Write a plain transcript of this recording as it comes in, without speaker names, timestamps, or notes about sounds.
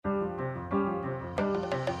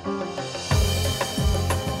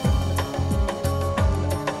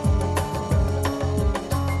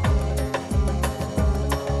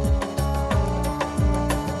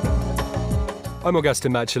I'm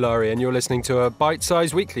Augustin Macellari, and you're listening to a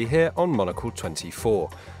bite-sized weekly here on Monocle 24.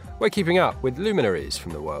 We're keeping up with luminaries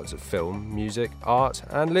from the worlds of film, music, art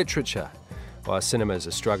and literature. While cinemas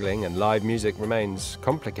are struggling and live music remains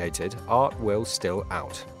complicated, art will still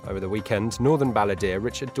out. Over the weekend, Northern balladeer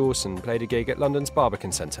Richard Dawson played a gig at London's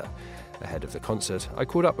Barbican Centre. Ahead of the concert, I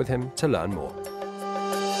caught up with him to learn more.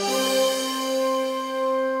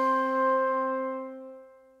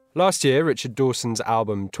 Last year, Richard Dawson's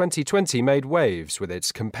album 2020 made waves with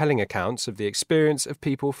its compelling accounts of the experience of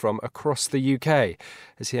people from across the UK,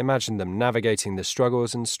 as he imagined them navigating the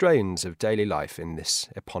struggles and strains of daily life in this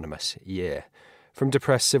eponymous year. From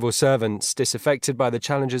depressed civil servants disaffected by the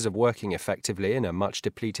challenges of working effectively in a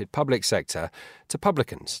much-depleted public sector, to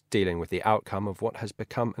publicans dealing with the outcome of what has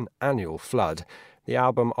become an annual flood, the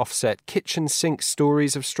album offset kitchen sink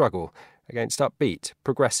stories of struggle against upbeat,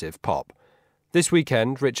 progressive pop. This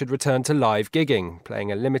weekend, Richard returned to live gigging, playing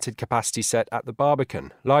a limited capacity set at the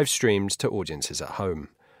Barbican, live streamed to audiences at home.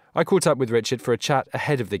 I caught up with Richard for a chat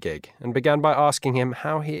ahead of the gig and began by asking him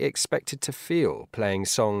how he expected to feel playing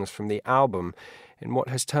songs from the album in what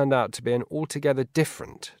has turned out to be an altogether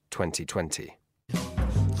different 2020.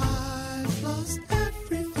 I've lost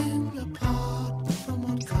everything apart from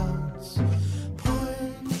what counts,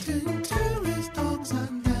 pointing to his dogs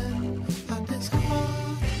and then at his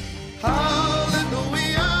heart.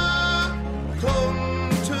 Hallelujah, come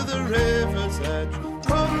to the river's edge,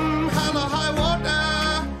 come hell or high water,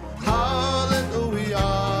 hallelujah.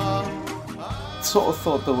 Sort of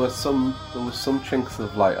thought there was some chinks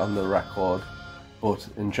of light on the record, but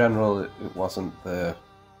in general it wasn't it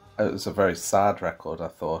was a very sad record, I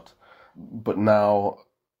thought. But now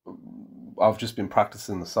I've just been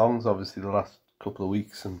practicing the songs, obviously, the last couple of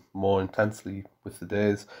weeks and more intensely with the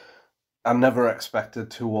days. I never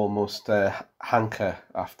expected to almost hanker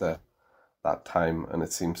after that time, and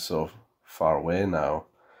it seems so far away now.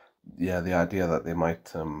 Yeah, the idea that they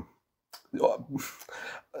might...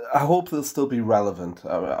 I hope they'll still be relevant.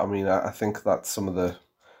 I think that some of the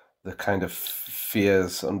kind of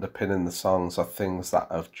fears underpinning the songs are things that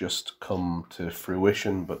have just come to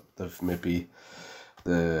fruition, but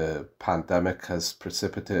the pandemic has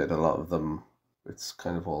precipitated a lot of them. It's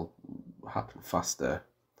kind of all happened faster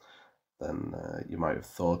than you might have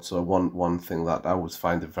thought. So one thing that I was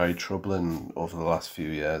finding very troubling over the last few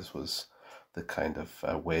years was the kind of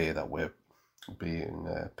way that we're being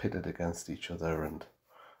pitted against each other, and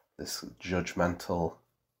this judgmental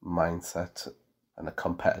mindset and a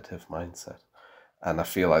competitive mindset. And I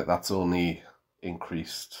feel like that's only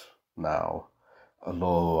increased now,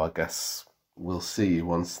 although I guess we'll see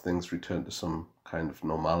once things return to some kind of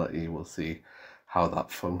normality, we'll see how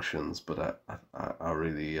that functions. But I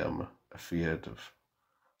really am afeared of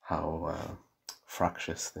how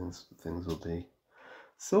fractious things will be.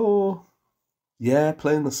 So yeah,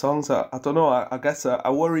 playing the songs, I don't know, I guess I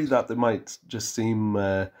worry that they might just seem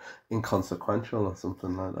inconsequential or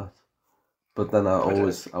something like that. But then I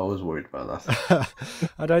always worried about that.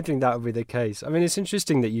 I don't think that would be the case. I mean, it's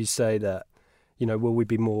interesting that you say that, will we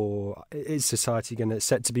be more, is society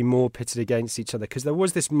set to be more pitted against each other? Because there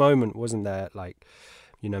was this moment, wasn't there,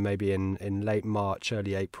 maybe in late March,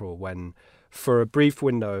 early April, when for a brief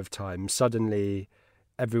window of time, suddenly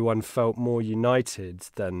everyone felt more united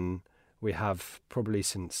than we have probably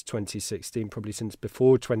since 2016, probably since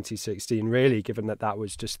before 2016, really, given that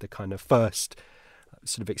was just the kind of first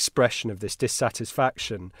sort of expression of this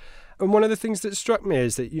dissatisfaction. And one of the things that struck me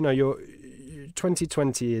is that, your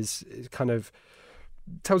 2020 is kind of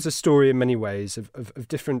tells a story in many ways of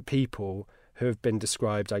different people who have been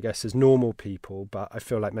described, I guess, as normal people. But I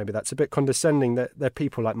feel like maybe that's a bit condescending, that they're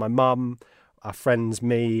people like my mum, our friends,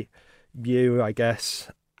 me, you, I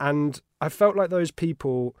guess. And I felt like those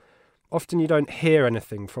people, often you don't hear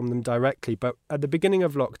anything from them directly, but at the beginning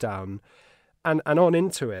of lockdown and on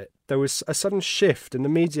into it, there was a sudden shift, and the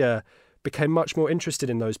media became much more interested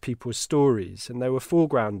in those people's stories, and they were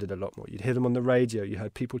foregrounded a lot more. You'd hear them on the radio, you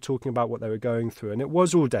heard people talking about what they were going through, and it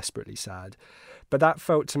was all desperately sad. But that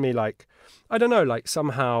felt to me like, I don't know, like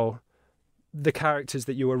somehow the characters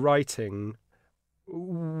that you were writing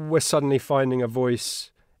were suddenly finding a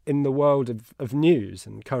voice in the world of news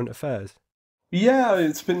and current affairs. Yeah,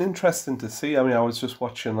 it's been interesting to see. I mean, I was just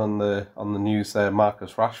watching on the news there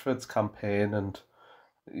Marcus Rashford's campaign, and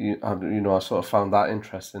I sort of found that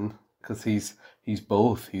interesting because he's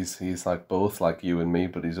both. He's like both, like you and me,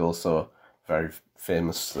 but he's also a very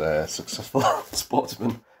famous, successful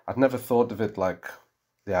sportsman. I'd never thought of it like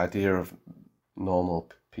the idea of normal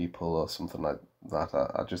people or something like that.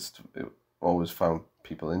 I just always found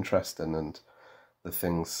people interesting, and the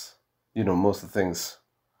things, most of the things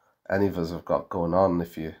any of us have got going on,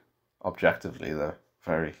 if you objectively they're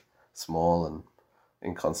very small and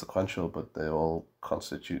inconsequential, but they all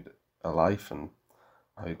constitute a life, and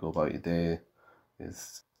how you go about your day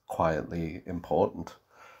is quietly important.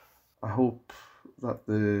 I hope that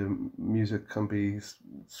the music can be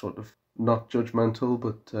sort of not judgmental,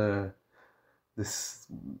 but this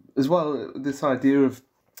as well, this idea of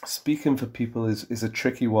speaking for people is a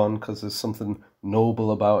tricky one, because there's something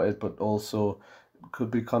noble about it, but also could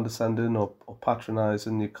be condescending or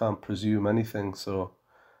patronizing. You can't presume anything, so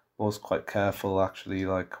I was quite careful actually,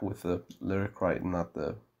 like with the lyric writing, that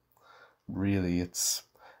the really it's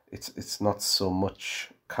not so much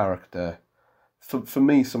character. For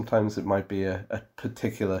me, sometimes it might be a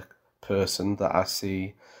particular person that I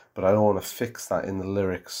see, but I don't want to fix that in the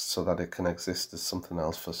lyrics so that it can exist as something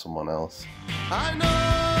else for someone else. I know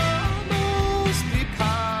I must be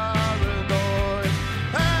paranoid.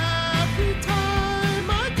 Every time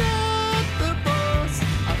I get the bus,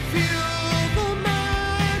 I feel the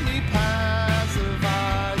many pairs of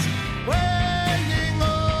eyes weighing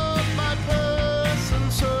up my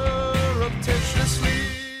person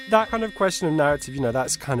surreptitiously. That kind of question of narrative,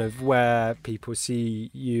 that's kind of where people see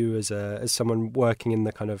you as someone working in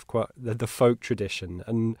the kind of the folk tradition.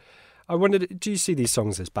 And I wondered, do you see these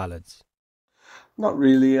songs as ballads? Not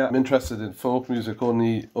really. I'm interested in folk music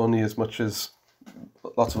only as much as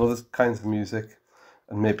lots of other kinds of music,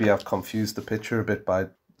 and maybe I've confused the picture a bit by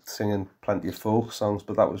singing plenty of folk songs,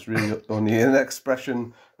 but that was really only an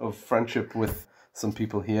expression of friendship with some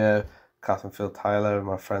people here, Catherine Phil Tyler,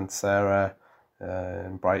 my friend Sarah,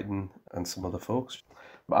 in Brighton, and some other folks.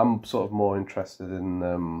 I'm sort of more interested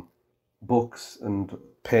in books and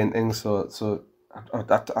painting, so I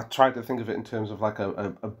try to think of it in terms of like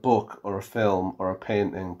a book or a film or a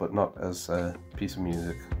painting, but not as a piece of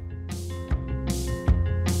music.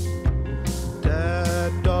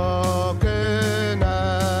 Dead dog in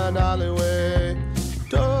an alleyway,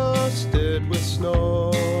 dusted with snow,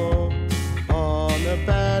 on a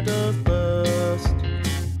bed of burst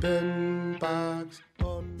bin bags.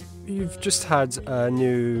 You've just had a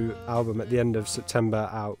new album at the end of September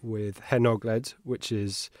out with Hen Ogledd, which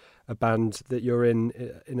is a band that you're in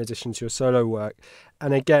addition to your solo work.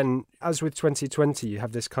 And again, as with 2020, you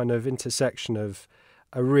have this kind of intersection of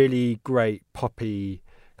a really great poppy,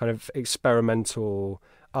 kind of experimental,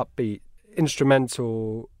 upbeat,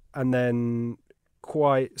 instrumental, and then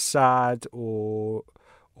quite sad or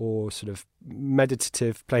sort of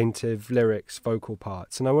meditative, plaintive lyrics, vocal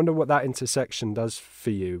parts. And I wonder what that intersection does for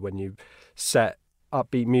you when you set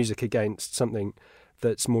upbeat music against something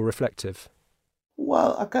that's more reflective.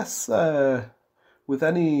 Well, I guess with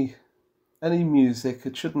any music,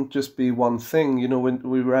 it shouldn't just be one thing.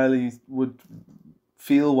 We rarely would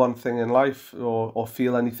feel one thing in life or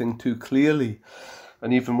feel anything too clearly.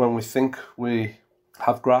 And even when we think we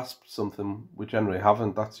have grasped something, we generally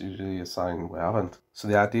haven't. That's usually a sign we haven't. So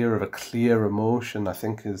the idea of a clear emotion, I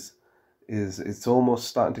think, is it's almost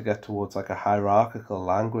starting to get towards like a hierarchical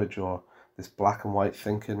language, or this black and white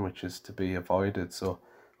thinking, which is to be avoided. So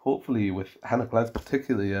hopefully with Hen Ogledd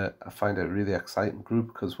particularly, I find it a really exciting group,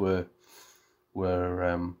 because we're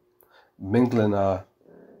mingling our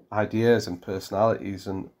ideas and personalities,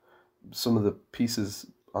 and some of the pieces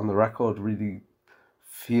on the record really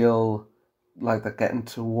feel like they're getting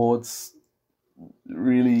towards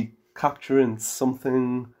really capturing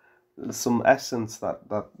something, some essence that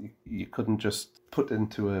you couldn't just put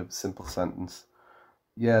into a simple sentence.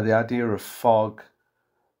 Yeah, the idea of fog,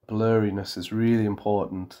 blurriness is really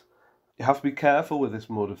important. You have to be careful with this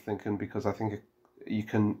mode of thinking, because I think you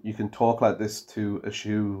can talk like this to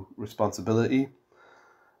eschew responsibility,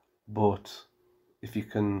 but if you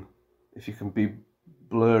can be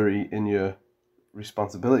blurry in your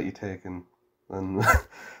responsibility taking, then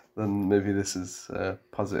maybe this is a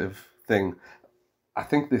positive thing. I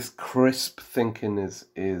think this crisp thinking is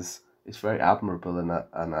very admirable, and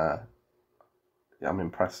I'm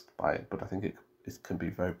impressed by it, but I think it can be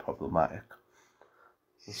very problematic.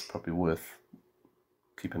 It's probably worth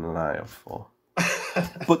keeping an eye out for.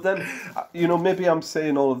 But then, maybe I'm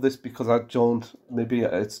saying all of this because I don't, maybe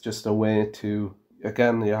it's just a way to,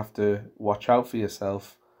 again, you have to watch out for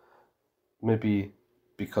yourself. Maybe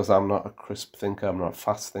because I'm not a crisp thinker, I'm not a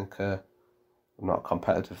fast thinker, I'm not a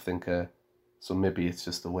competitive thinker, so maybe it's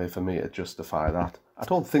just a way for me to justify that. I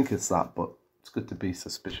don't think it's that, but it's good to be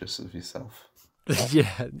suspicious of yourself.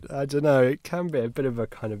 Yeah, I don't know. It can be a bit of a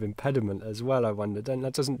kind of impediment as well, I wonder.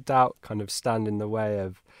 Doesn't doubt kind of stand in the way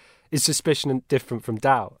of... Is suspicion different from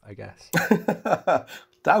doubt, I guess?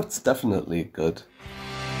 Doubt's definitely good.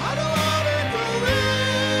 I don't wanna go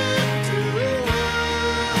into work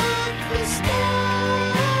this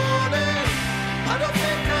morning. I don't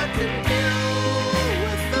think I can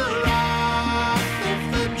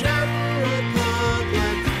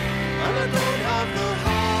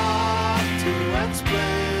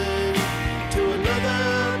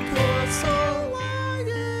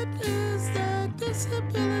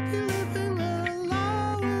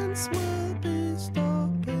This will be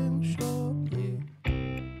stopping shortly.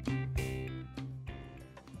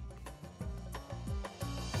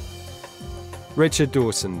 Richard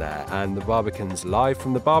Dawson there, and the Barbicans Live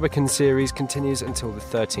from the Barbican series continues until the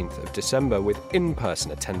 13th of December with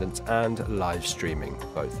in-person attendance and live streaming,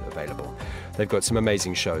 both available. They've got some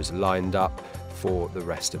amazing shows lined up for the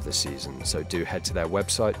rest of the season, so do head to their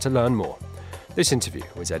website to learn more. This interview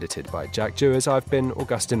was edited by Jack Dewars. I've been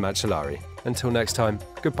Augustin Macellari. Until next time,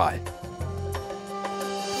 goodbye.